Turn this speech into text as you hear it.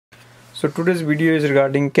So today's video is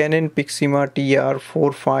regarding Canon Pixma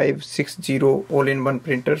TR4560 all-in-one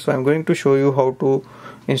printer. So I'm going to show you how to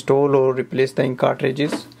install or replace the ink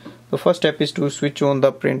cartridges. The first step is to switch on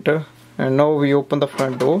the printer, and now we open the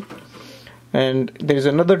front door, and there is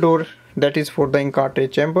another door that is for the ink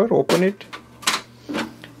cartridge chamber. Open it,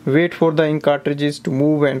 wait for the ink cartridges to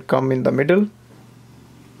move and come in the middle.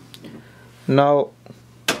 Now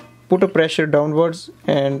put a pressure downwards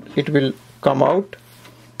and it will come out.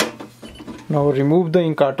 Now remove the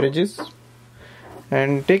ink cartridges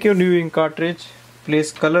and take your new ink cartridge,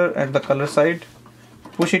 place color at the color side,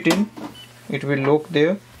 push it in, it will lock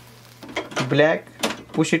there. Black,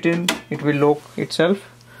 push it in, it will lock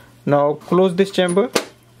itself. Now close this chamber,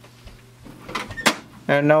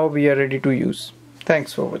 and now we are ready to use.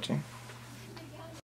 Thanks for watching.